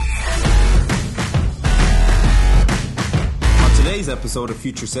today's episode of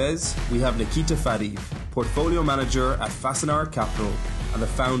Future Says, we have Nikita Fadeev, Portfolio Manager at Fasanara Capital and the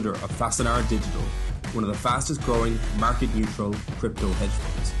founder of Fasanara Digital, one of the fastest growing market-neutral crypto hedge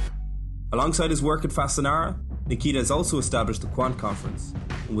funds. Alongside his work at Fasanara, Nikita has also established the Quant Conference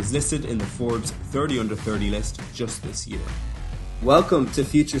and was listed in the Forbes 30 Under 30 list just this year. Welcome to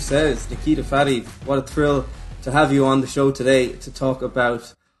Future Says, Nikita Fadeev. What a thrill to have you on the show today to talk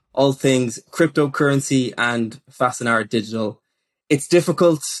about all things cryptocurrency and Fasanara Digital. It's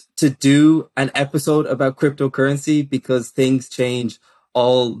difficult to do an episode about cryptocurrency because things change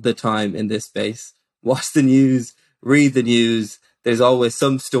all the time in this space. Watch the news, read the news. There's always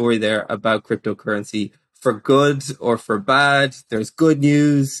some story there about cryptocurrency, for good or for bad. There's good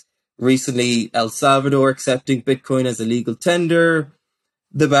news. Recently, El Salvador accepting Bitcoin as a legal tender.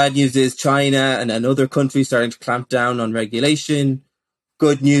 The bad news is China and other countries starting to clamp down on regulation.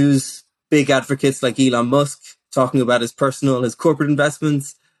 Good news, big advocates like Elon Musk talking about his corporate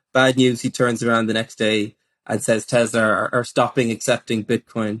investments. Bad news, he turns around the next day and says Tesla are stopping accepting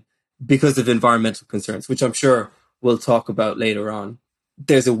Bitcoin because of environmental concerns, which I'm sure we'll talk about later on.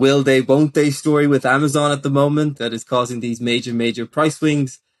 There's a will they, won't they story with Amazon at the moment that is causing these major price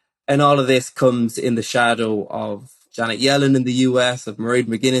swings. And all of this comes in the shadow of Janet Yellen in the US, of Mairead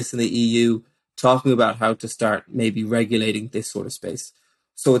McGuinness in the EU, talking about how to start maybe regulating this sort of space.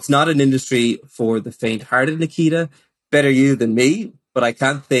 So it's not an industry for the faint-hearted, Nikita. Better you than me, but I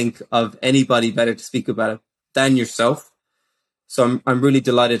can't think of anybody better to speak about it than yourself. So I'm really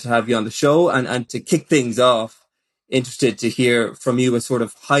delighted to have you on the show and to kick things off, interested to hear from you a sort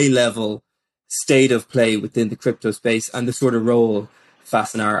of high-level state of play within the crypto space and the sort of role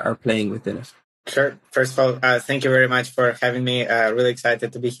Fasanara are playing within it. Sure. First of all, thank you very much for having me. Really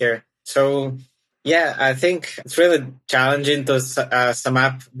excited to be here. So, yeah, I think it's really challenging to sum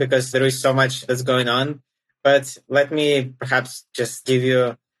up because there is so much that's going on. But let me perhaps just give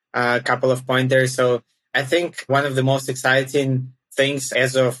you a couple of pointers. So I think one of the most exciting things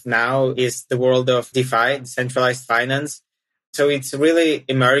as of now is the world of DeFi, decentralized finance. So it's really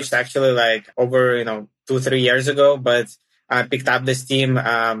emerged actually like over, 2-3 years ago, but I picked up this team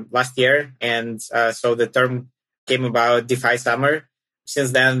last year. And so the term came about DeFi summer.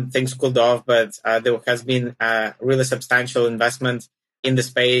 Since then, things cooled off, but there has been a really substantial investment in the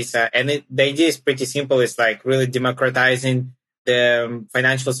space. And the idea is pretty simple. It's like really democratizing the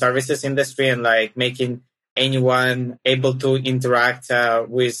financial services industry and like making anyone able to interact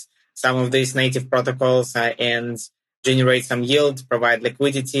with some of these native protocols and generate some yield, provide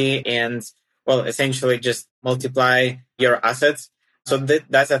liquidity, and, well, essentially just multiply your assets. So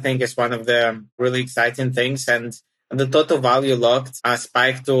that I think is one of the really exciting things. And the total value locked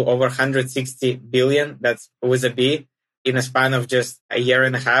spiked to over 160 billion. That's with a B in a span of just a year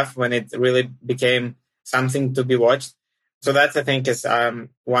and a half when it really became something to be watched. So that I think is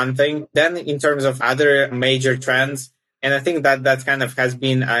one thing. Then in terms of other major trends, and I think that kind of has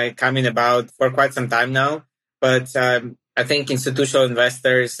been coming about for quite some time now. But I think institutional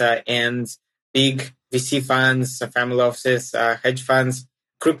investors and big VC funds, family offices, hedge funds,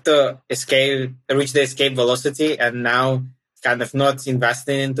 crypto reached the escape velocity and now kind of not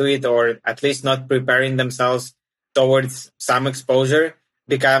investing into it, or at least not preparing themselves towards some exposure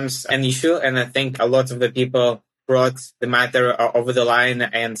becomes an issue. And I think a lot of the people brought the matter over the line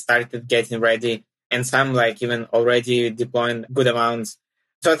and started getting ready, and some like even already deploying good amounts.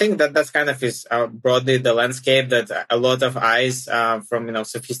 So I think that's kind of is broadly the landscape, that a lot of eyes from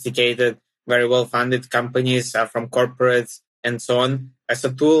sophisticated, very well-funded companies, from corporates and so on, as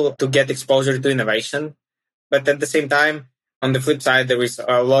a tool to get exposure to innovation. But at the same time, on the flip side, there is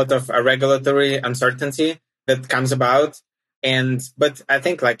a lot of regulatory uncertainty that comes about. But I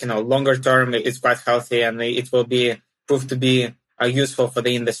think longer term, it's quite healthy and it will be proved to be useful for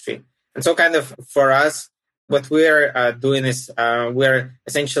the industry. And so kind of for us, what we're doing is we're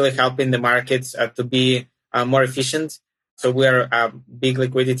essentially helping the markets to be more efficient. So we're big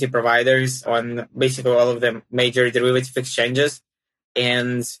liquidity providers on basically all of the major derivative exchanges.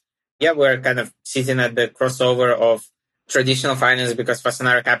 And yeah, we're kind of sitting at the crossover of traditional finance, because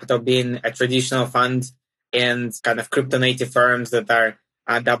Fasanara Capital being a traditional fund, and kind of crypto native firms that are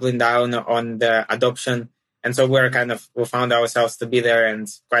doubling down on the adoption. And so we found ourselves to be there and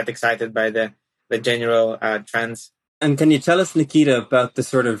quite excited by the general trends. And can you tell us, Nikita, about the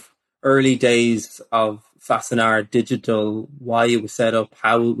sort of early days of Fasanara Digital, why it was set up,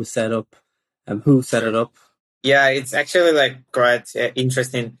 how it was set up, and who set it up? Yeah, it's actually quite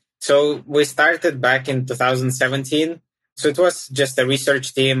interesting. So we started back in 2017. So it was just a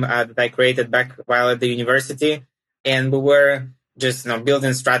research team that I created back while at the university. And we were just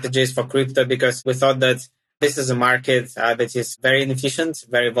building strategies for crypto because we thought that this is a market that is very inefficient,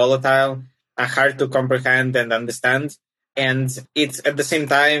 very volatile, hard to comprehend and understand. And it's at the same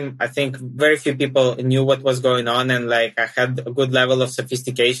time, I think very few people knew what was going on and like I had a good level of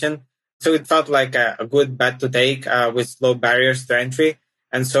sophistication. So it felt like a good bet to take with low barriers to entry.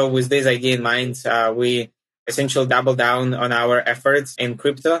 And so with this idea in mind, we essentially doubled down on our efforts in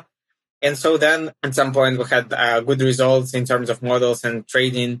crypto. And so then at some point we had good results in terms of models and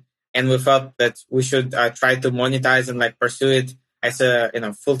trading. And we felt that we should try to monetize and like pursue it as a,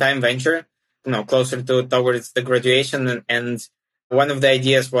 full-time venture, closer to towards the graduation. And one of the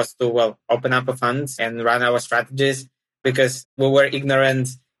ideas was to, open up a fund and run our strategies because we were ignorant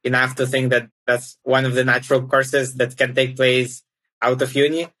enough to think that that's one of the natural courses that can take place out of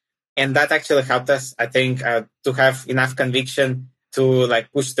uni. And that actually helped us, I think, to have enough conviction to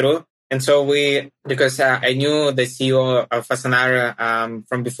like push through. And so because I knew the CEO of Fasanara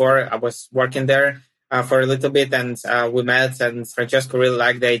from before, I was working there for a little bit and we met and Francesco really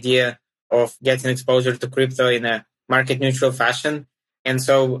liked the idea of getting exposure to crypto in a market neutral fashion. And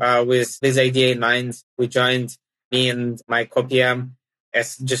so with this idea in mind, we joined me and my co-PM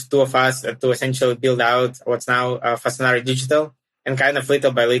as just two of us to essentially build out what's now Fasanara Digital. And kind of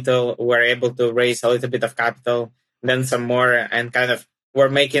little by little, we're able to raise a little bit of capital, then some more, and kind of we're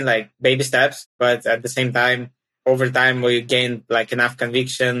making like baby steps. But at the same time, over time, we gained like enough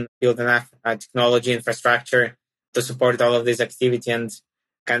conviction, build enough technology infrastructure to support all of this activity and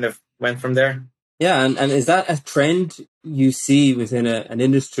kind of went from there. Yeah, and is that a trend you see within an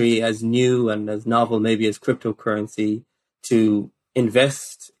industry as new and as novel, maybe as cryptocurrency, to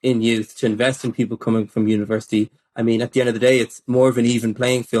invest in youth, to invest in people coming from university? I mean, at the end of the day, it's more of an even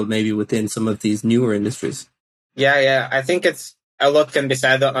playing field, maybe within some of these newer industries. Yeah. I think it's a lot can be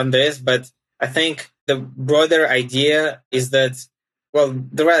said on this, but I think the broader idea is that,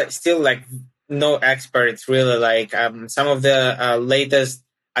 there are still like no experts really. Like some of the latest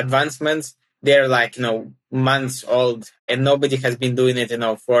advancements, they're like, months old and nobody has been doing it,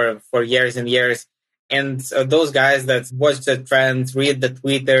 for years and years. And those guys that watch the trends, read the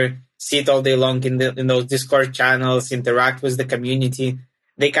Twitter, sit all day long in those Discord channels, interact with the community,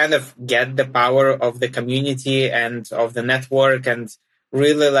 they kind of get the power of the community and of the network and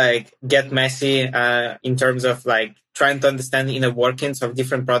really like get messy in terms of like trying to understand inner workings of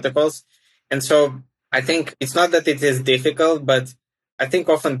different protocols. And so I think it's not that it is difficult, but I think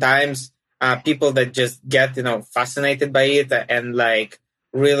oftentimes people that just get, fascinated by it and like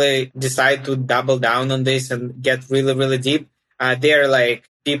really decide to double down on this and get really, really deep, they're like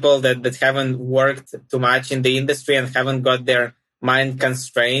people that haven't worked too much in the industry and haven't got their mind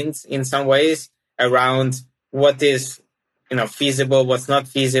constraints in some ways around what is, feasible, what's not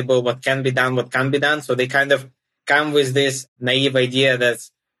feasible, what can be done, what can't be done. So they kind of come with this naive idea that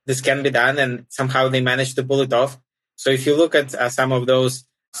this can be done and somehow they manage to pull it off. So if you look at some of those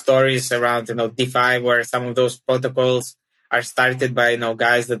stories around, DeFi, where some of those protocols are started by,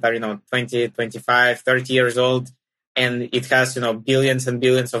 guys that are, 20, 25, 30 years old, and it has, billions and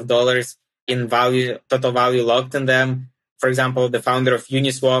billions of dollars in value, total value locked in them. For example, the founder of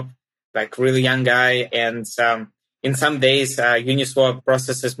Uniswap, like really young guy. And in some days, Uniswap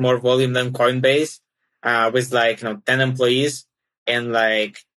processes more volume than Coinbase with like, 10 employees and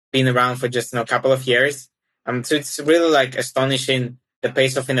like been around for just, a couple of years. So it's really like astonishing the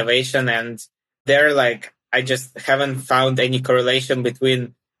pace of innovation. And they're like, I just haven't found any correlation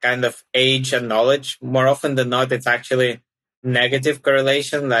between kind of age and knowledge. More often than not, it's actually negative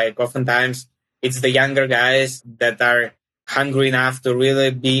correlation. Like oftentimes it's the younger guys that are hungry enough to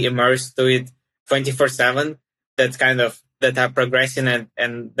really be immersed to it 24/7 that are progressing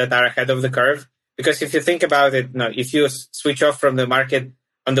and that are ahead of the curve. Because if you think about it, if you switch off from the market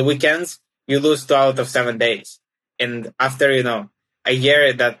on the weekends, you lose 2 out of 7 days. And after, a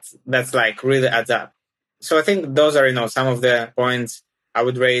year, that's like really adds up. So I think those are, some of the points I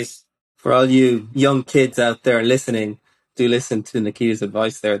would raise. For all you young kids out there listening, do listen to Nikita's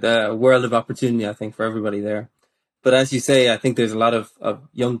advice there. The world of opportunity, I think, for everybody there. But as you say, I think there's a lot of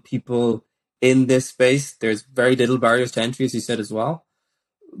young people in this space. There's very little barriers to entry, as you said as well.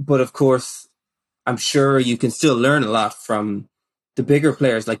 But of course, I'm sure you can still learn a lot from the bigger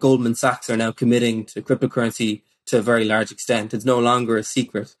players like Goldman Sachs are now committing to cryptocurrency to a very large extent. It's no longer a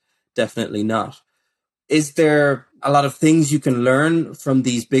secret. Definitely not. Is there a lot of things you can learn from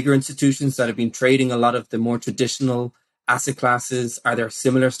these bigger institutions that have been trading a lot of the more traditional asset classes? Are there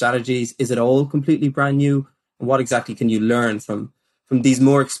similar strategies? Is it all completely brand new? And what exactly can you learn from these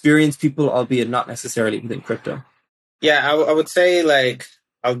more experienced people, albeit not necessarily within crypto? Yeah, I would say like,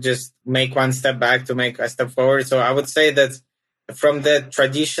 I'll just make one step back to make a step forward. So I would say that from the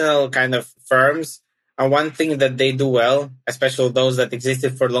traditional kind of firms, one thing that they do well, especially those that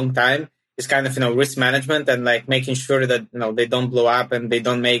existed for a long time, is kind of, risk management and like making sure that, they don't blow up and they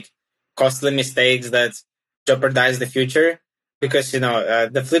don't make costly mistakes that jeopardize the future. Because,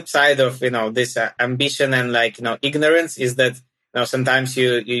 the flip side of, this ambition and like, ignorance is that, sometimes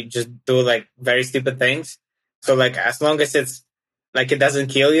you just do like very stupid things. So like, as long as it's like, it doesn't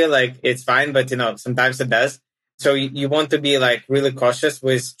kill you, like it's fine, but sometimes it does. So you want to be like really cautious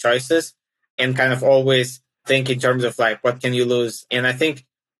with choices and kind of always think in terms of like, what can you lose? And I think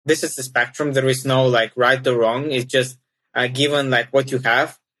this is the spectrum. There is no like right or wrong. It's just given like what you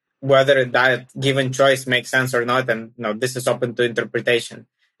have, whether that given choice makes sense or not. And, this is open to interpretation.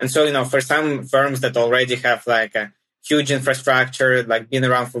 And so, for some firms that already have like a huge infrastructure, like been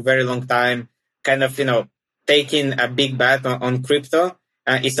around for a very long time, kind of, taking a big bet on crypto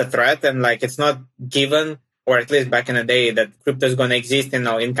is a threat. And like, it's not given, or at least back in the day, that crypto is going to exist, in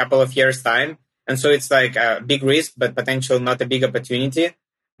a couple of years' time. And so it's like a big risk, but potential not a big opportunity.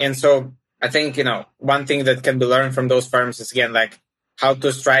 And so I think, one thing that can be learned from those firms is, again, like how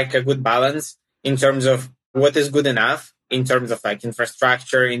to strike a good balance in terms of what is good enough, in terms of like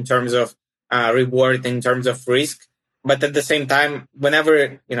infrastructure, in terms of reward, in terms of risk. But at the same time,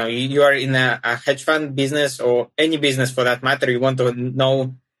 whenever, you are in a hedge fund business or any business for that matter, you want to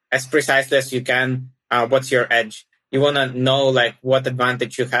know as precisely as you can what's your edge. You want to know like what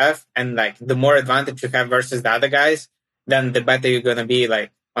advantage you have, and like the more advantage you have versus the other guys, then the better you're going to be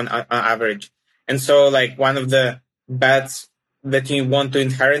like on average. And so like one of the bets that you want to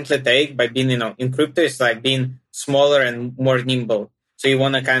inherently take by being, in crypto is like being smaller and more nimble. So you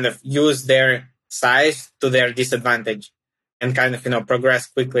want to kind of use their size to their disadvantage and kind of, progress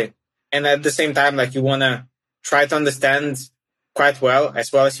quickly. And at the same time, like you want to try to understand quite well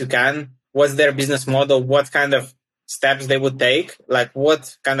as you can, what's their business model, what kind of steps they would take, like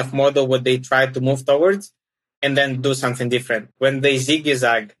what kind of model would they try to move towards, and then do something different. When they zig, you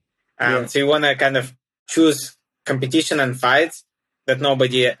zag. So you want to kind of choose competition and fights that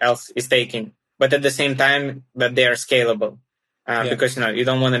nobody else is taking, but at the same time that they are scalable. Because, you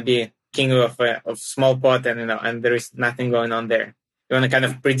don't want to be king of small pot and, and there is nothing going on there. You want to kind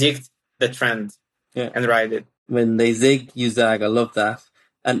of predict the trend and ride it. When they zig, you zag. I love that.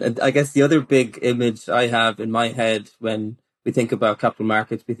 And I guess the other big image I have in my head when we think about capital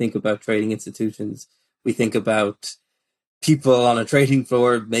markets, we think about trading institutions, we think about people on a trading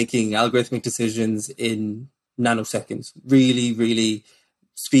floor making algorithmic decisions in nanoseconds, really, really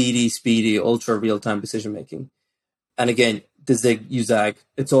speedy, ultra real-time decision making. And again, the zig, you zag.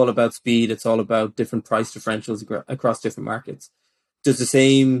 It's all about speed. It's all about different price differentials across different markets. Does the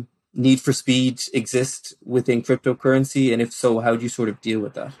same need for speed exist within cryptocurrency? And if so, how do you sort of deal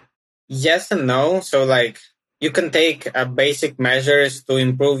with that? Yes and no. So like you can take basic measures to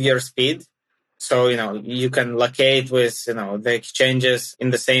improve your speed. So, you can locate with, the exchanges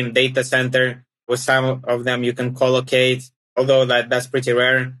in the same data center. With some of them, you can collocate, although that's pretty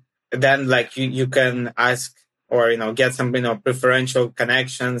rare. Then like you can ask or, get some, preferential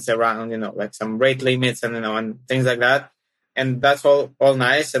connections around, like some rate limits and, and things like that. And that's all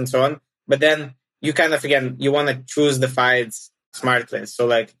nice and so on. But then you kind of, again, you want to choose the fights smartly. So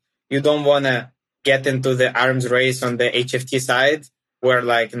like you don't want to get into the arms race on the HFT side where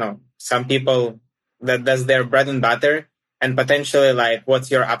like, some people that's their bread and butter, and potentially like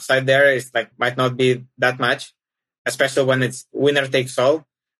what's your upside there is like might not be that much, especially when it's winner takes all.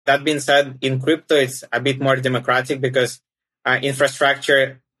 That being said, in crypto, it's a bit more democratic because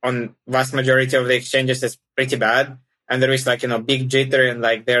infrastructure on vast majority of the exchanges is pretty bad. And there is like, big jitter and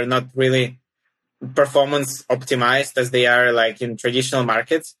like they're not really performance optimized as they are like in traditional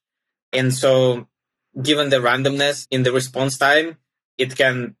markets. And so given the randomness in the response time, it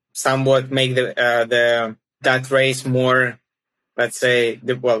can somewhat make that race more, let's say,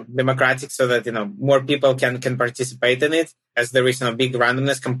 democratic, so that more people can participate in it, as there is a big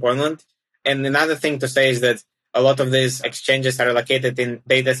randomness component. And another thing to say is that a lot of these exchanges are located in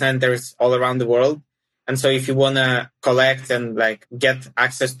data centers all around the world, and so if you want to collect and like get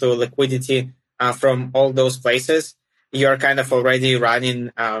access to liquidity from all those places, you're kind of already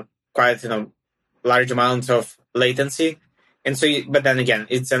running quite large amounts of latency. And so, but then again,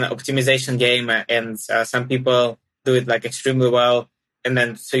 it's an optimization game, and some people do it like extremely well. And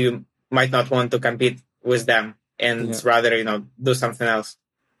then, so you might not want to compete with them and rather, do something else.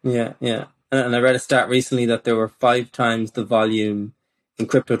 Yeah. And I read a stat recently that there were 5 times the volume in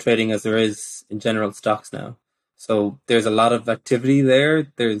crypto trading as there is in general stocks now. So there's a lot of activity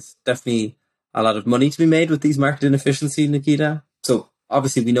there. There's definitely a lot of money to be made with these market inefficiencies, Nikita. So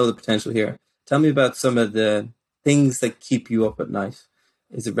obviously we know the potential here. Tell me about some of the things that keep you up at night.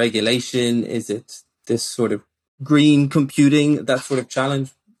 Is it regulation? Is it this sort of green computing, that sort of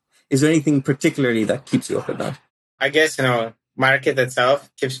challenge? Is there anything particularly that keeps you up at night? I guess, market itself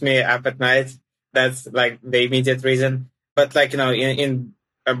keeps me up at night. That's like the immediate reason. But like, in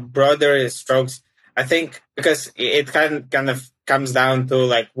a broader strokes, I think because it kind of comes down to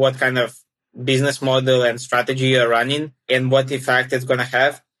like what kind of business model and strategy you're running and what effect it's going to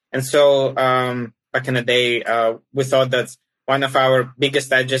have. And so, back in the day, we thought that one of our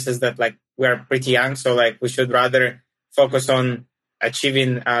biggest edges is that like we're pretty young. So like we should rather focus on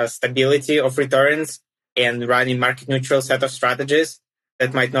achieving stability of returns and running market neutral set of strategies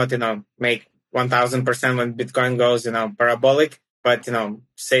that might not, make 1000% when Bitcoin goes, parabolic, but,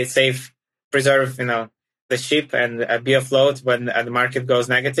 save, preserve, the ship and be afloat when the market goes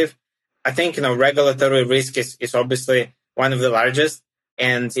negative. I think, regulatory risk is obviously one of the largest,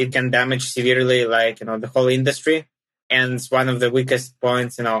 and it can damage severely, like, the whole industry. And one of the weakest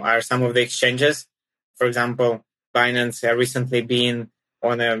points, are some of the exchanges. For example, Binance recently been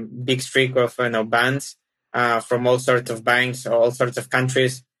on a big streak of, bans from all sorts of banks, all sorts of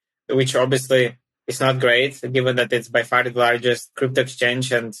countries, which obviously is not great, given that it's by far the largest crypto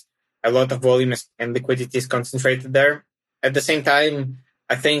exchange and a lot of volume and liquidity is concentrated there. At the same time,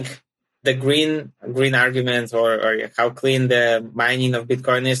 I think the green argument or how clean the mining of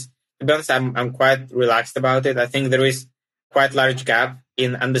Bitcoin is, to be honest, I'm quite relaxed about it. I think there is quite large gap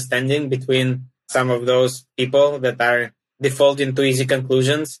in understanding between some of those people that are defaulting to easy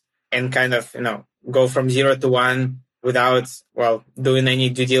conclusions and kind of, go from 0 to 1 without, doing any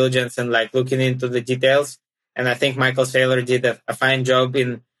due diligence and like looking into the details. And I think Michael Saylor did a fine job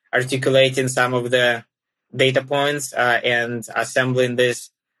in articulating some of the data points and assembling this,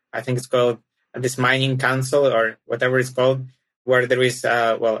 I think it's called this mining council or whatever it's called, where there is,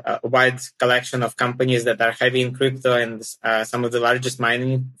 a wide collection of companies that are heavy in crypto and some of the largest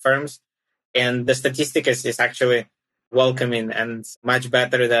mining firms. And the statistic is actually welcoming and much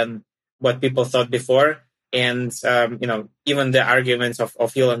better than what people thought before. And, even the arguments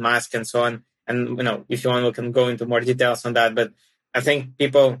of Elon Musk and so on. And, if you want, we can go into more details on that. But I think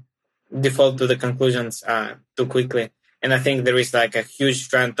people default to the conclusions too quickly. And I think there is like a huge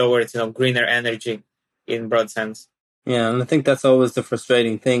trend towards, greener energy in broad sense. Yeah, and I think that's always the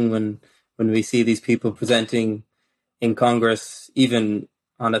frustrating thing when we see these people presenting in Congress, even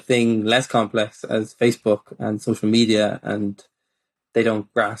on a thing less complex as Facebook and social media, and they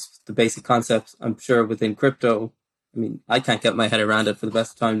don't grasp the basic concepts. I'm sure within crypto, I mean, I can't get my head around it for the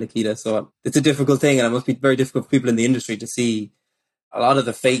best of time, Nikita. So it's a difficult thing, and it must be very difficult for people in the industry to see a lot of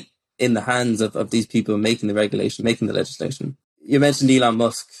the fate in the hands of these people making the regulation, making the legislation. You mentioned Elon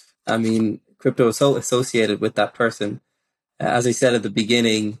Musk. I mean, crypto is so associated with that person. As I said at the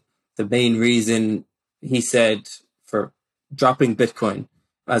beginning, the main reason he said for dropping Bitcoin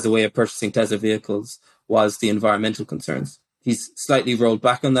as a way of purchasing Tesla vehicles was the environmental concerns. He's slightly rolled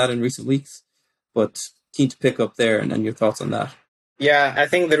back on that in recent weeks, but keen to pick up there and your thoughts on that. Yeah, I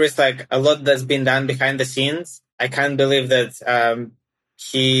think there is like a lot that's been done behind the scenes. I can't believe that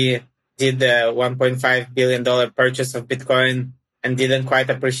he did the $1.5 billion purchase of Bitcoin and didn't quite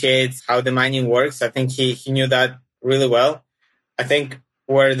appreciate how the mining works. I think he knew that really well. I think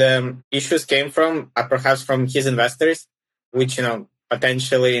where the issues came from are perhaps from his investors, which,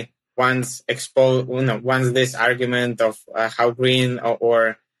 potentially once this argument of how green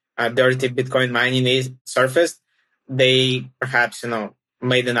or dirty Bitcoin mining is surfaced, they perhaps,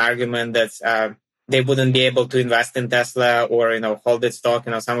 made an argument that they wouldn't be able to invest in Tesla or, hold its stock,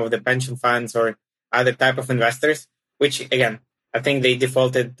 some of the pension funds or other type of investors, which again, I think they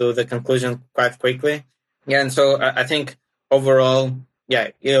defaulted to the conclusion quite quickly. Yeah. And so I think overall,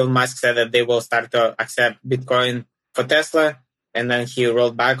 Elon Musk said that they will start to accept Bitcoin for Tesla. And then he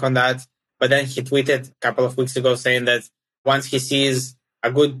rolled back on that. But then he tweeted a couple of weeks ago saying that once he sees a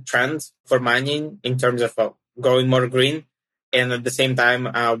good trend for mining in terms of going more green, and at the same time,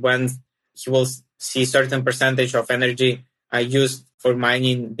 when he will see certain percentage of energy used for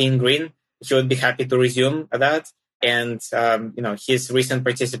mining being green, he would be happy to resume that. And, his recent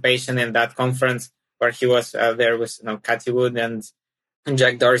participation in that conference where he was there with, Cathie Wood and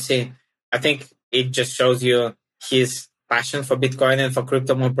Jack Dorsey, I think it just shows you his passion for Bitcoin and for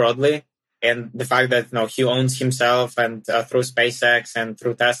crypto more broadly. And the fact that, he owns himself and through SpaceX and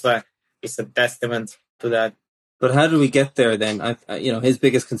through Tesla is a testament to that. But how do we get there then? His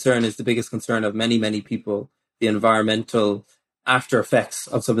biggest concern is the biggest concern of many, many people, the environmental after effects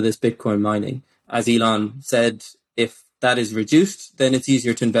of some of this Bitcoin mining. As Elon said, if that is reduced, then it's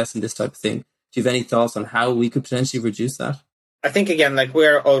easier to invest in this type of thing. Do you have any thoughts on how we could potentially reduce that? I think, again, like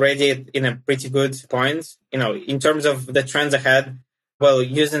we're already in a pretty good point, in terms of the trends ahead.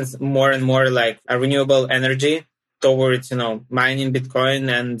 using more and more like a renewable energy towards, mining Bitcoin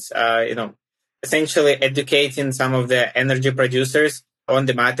and, essentially educating some of the energy producers on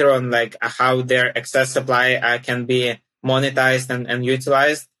the matter on like how their excess supply can be monetized and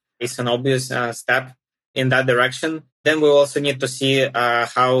utilized is an obvious step in that direction. Then we also need to see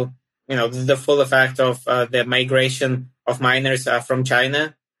how, the full effect of the migration of miners from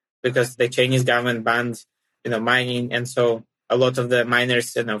China, because the Chinese government banned, mining. And so a lot of the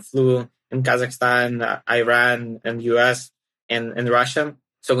miners, flew in Kazakhstan, Iran, and US and Russia.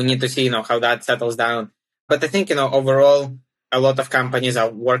 So we need to see, how that settles down. But I think, overall, a lot of companies are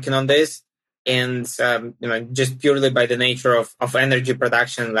working on this. And, just purely by the nature of energy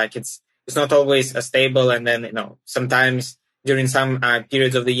production, like it's not always stable. And then, sometimes during some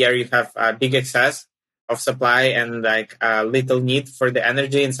periods of the year, you have a big excess of supply and like little need for the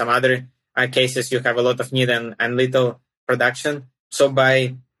energy. In some other cases, you have a lot of need and little production. So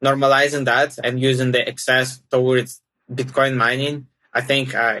by normalizing that and using the excess towards Bitcoin mining, I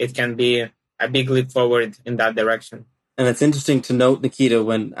think it can be a big leap forward in that direction. And it's interesting to note, Nikita,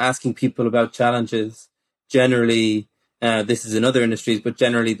 when asking people about challenges, generally, this is in other industries, but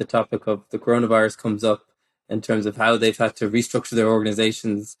generally the topic of the coronavirus comes up in terms of how they've had to restructure their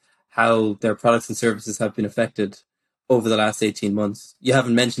organizations, how their products and services have been affected over the last 18 months. You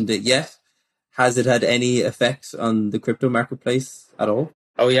haven't mentioned it yet. Has it had any effect on the crypto marketplace at all?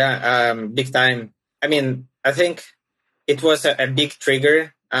 Oh, yeah, big time. I mean, I think it was a big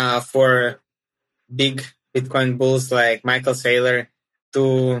trigger for big Bitcoin bulls like Michael Saylor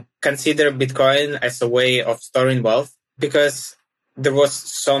to consider Bitcoin as a way of storing wealth, because there was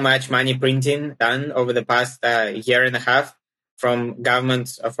so much money printing done over the past year and a half from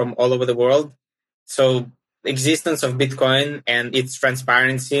governments from all over the world. So the existence of Bitcoin and its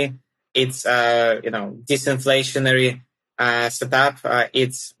transparency, its disinflationary setup,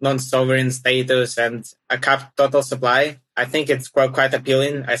 its non-sovereign status, and a capped total supply, I think it's quite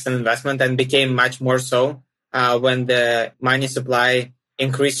appealing as an investment, and became much more so when the money supply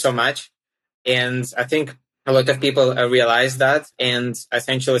increased so much. And I think a lot of people realize that and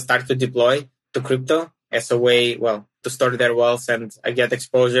essentially start to deploy to crypto as a way, to store their wealth and get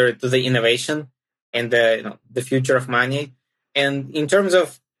exposure to the innovation and the future of money. And in terms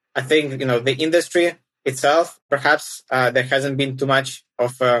of, I think, the industry itself, perhaps there hasn't been too much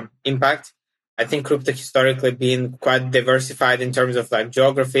of impact. I think crypto historically been quite diversified in terms of like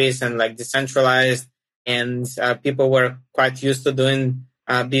geographies and like decentralized, and people were quite used to doing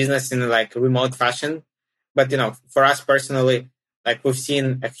business in like remote fashion. But for us personally, like we've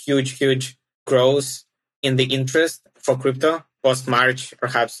seen a huge growth in the interest for crypto post March,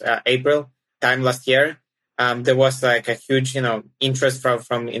 perhaps April time last year. There was like a huge interest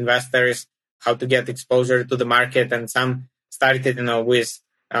from investors how to get exposure to the market, and some started with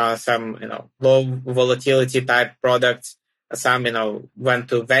some low volatility type products. Some went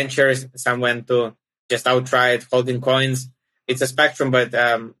to ventures, some went to just outright holding coins. It's a spectrum, but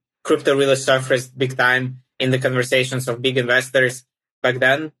crypto really suffered big time in the conversations of big investors back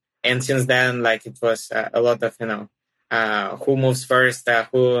then. And since then, like it was a lot of who moves first,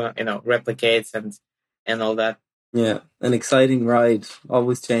 who replicates and all that. Yeah, an exciting ride,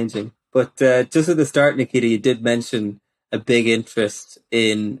 always changing. But just at the start, Nikita, you did mention a big interest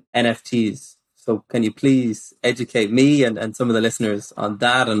in NFTs. So can you please educate me and some of the listeners on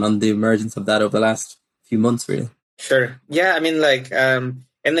that and on the emergence of that over the last few months, really? Sure. Yeah, I mean, like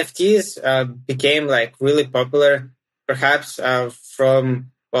NFTs became like really popular, perhaps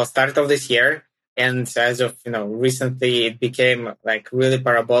from start of this year, and as of recently, it became like really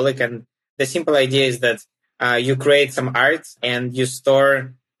parabolic. And the simple idea is that you create some art and you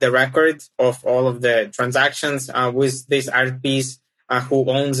store the record of all of the transactions with this art piece, who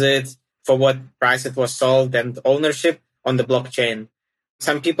owns it, for what price it was sold, and ownership on the blockchain.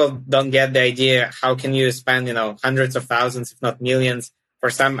 Some people don't get the idea, how can you spend hundreds of thousands, if not millions,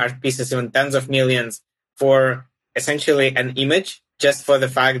 for some art pieces, even tens of millions, for essentially an image, just for the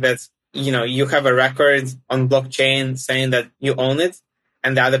fact that you have a record on blockchain saying that you own it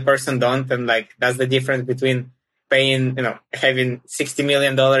and the other person don't. And like that's the difference between paying having $60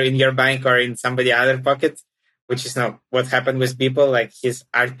 million in your bank or in somebody other pocket, which is what happened with people. Like his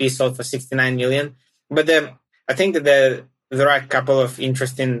art piece sold for 69 million. But I think that there are a couple of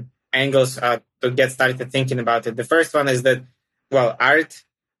interesting angles to get started thinking about it. The first one is that, art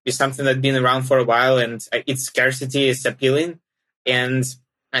is something that's been around for a while, and its scarcity is appealing. And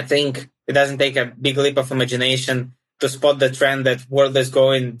I think it doesn't take a big leap of imagination to spot the trend that world is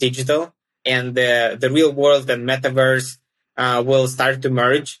going digital, and the real world and metaverse will start to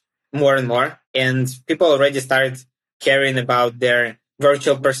merge more and more. And people already start caring about their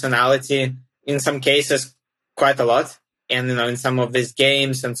virtual personality, in some cases, quite a lot. And, in some of these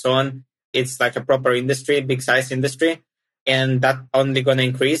games and so on, it's like a proper industry, big size industry, and that only going to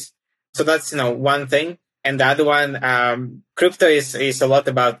increase. So that's, one thing. And the other one, crypto is a lot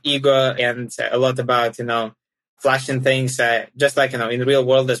about ego and a lot about, flashing things, just like, in real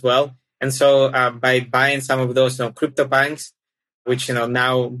world as well. And so by buying some of those crypto banks, which,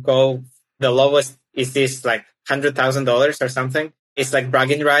 now go, the lowest is this like $100,000 or something. It's like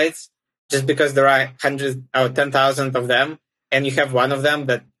bragging rights just because there are 100 or 10,000 of them and you have one of them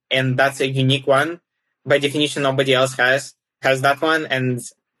and that's a unique one. By definition, nobody else has that one. And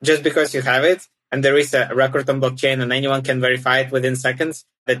just because you have it and there is a record on blockchain and anyone can verify it within seconds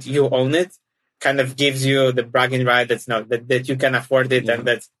that you own it, kind of gives you the bragging right that you can afford it and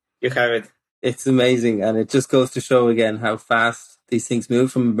that you have it. It's amazing. And it just goes to show again how fast these things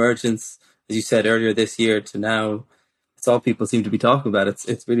move from emergence, as you said earlier this year, to now. It's all people seem to be talking about.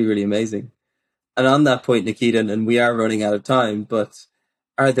 It's really, really amazing. And on that point, Nikita, and we are running out of time, but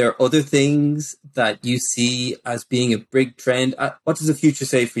are there other things that you see as being a big trend? What does the future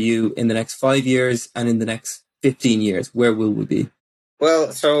say for you in the next 5 years and in the next 15 years? Where will we be?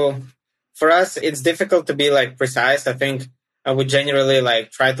 Well, so for us, it's difficult to be like precise. I think I would generally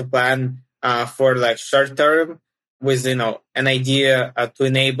like try to plan for like short term with, an idea to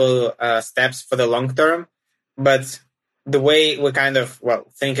enable steps for the long term. But the way we kind of,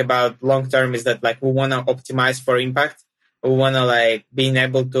 think about long term is that like we want to optimize for impact. We want to like being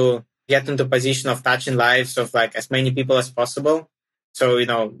able to get into position of touching lives of like as many people as possible. So,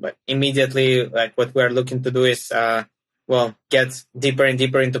 immediately like what we're looking to do is, get deeper and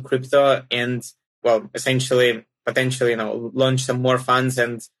deeper into crypto and, essentially, potentially, launch some more funds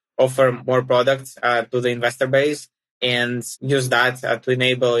and offer more products to the investor base and use that to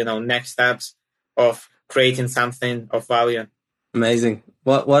enable, next steps of creating something of value. Amazing.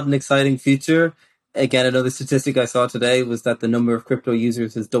 What an exciting future. Again, another statistic I saw today was that the number of crypto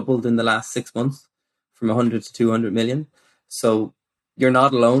users has doubled in the last 6 months from 100 to 200 million. So you're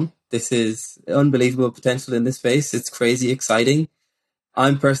not alone. This is unbelievable potential in this space. It's crazy exciting.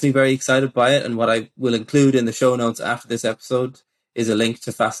 I'm personally very excited by it. And what I will include in the show notes after this episode is a link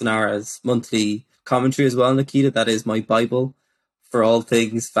to Fasanara's monthly commentary as well, Nikita. That is my Bible for all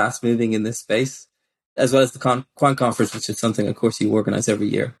things fast moving in this space, as well as the Quant Conference, which is something, of course, you organize every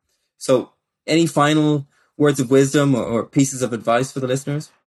year. So any final words of wisdom or pieces of advice for the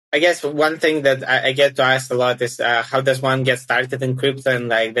listeners? I guess one thing that I get to ask a lot is how does one get started in crypto? And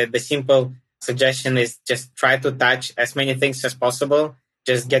like the simple suggestion is just try to touch as many things as possible.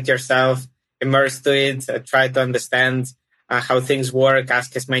 Just get yourself immersed to it. Try to understand how things work.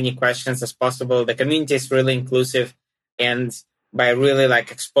 Ask as many questions as possible. The community is really inclusive, and by really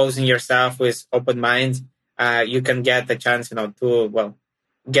like exposing yourself with open mind, you can get the chance, to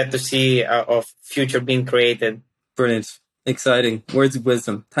get to see of future being created. Brilliant. Exciting. Words of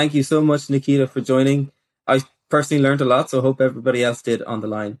wisdom. Thank you so much, Nikita, for joining. I personally learned a lot, so I hope everybody else did on the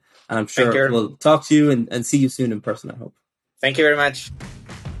line. And I'm sure we'll talk to you and see you soon in person, I hope. Thank you very much.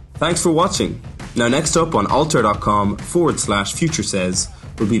 Thanks for watching. Now, next up on alter.com/future says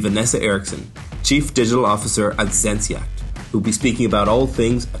will be Vanessa Eriksson, Chief Digital Officer at Zensiact, who'll be speaking about all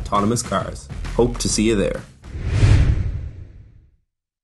things autonomous cars. Hope to see you there.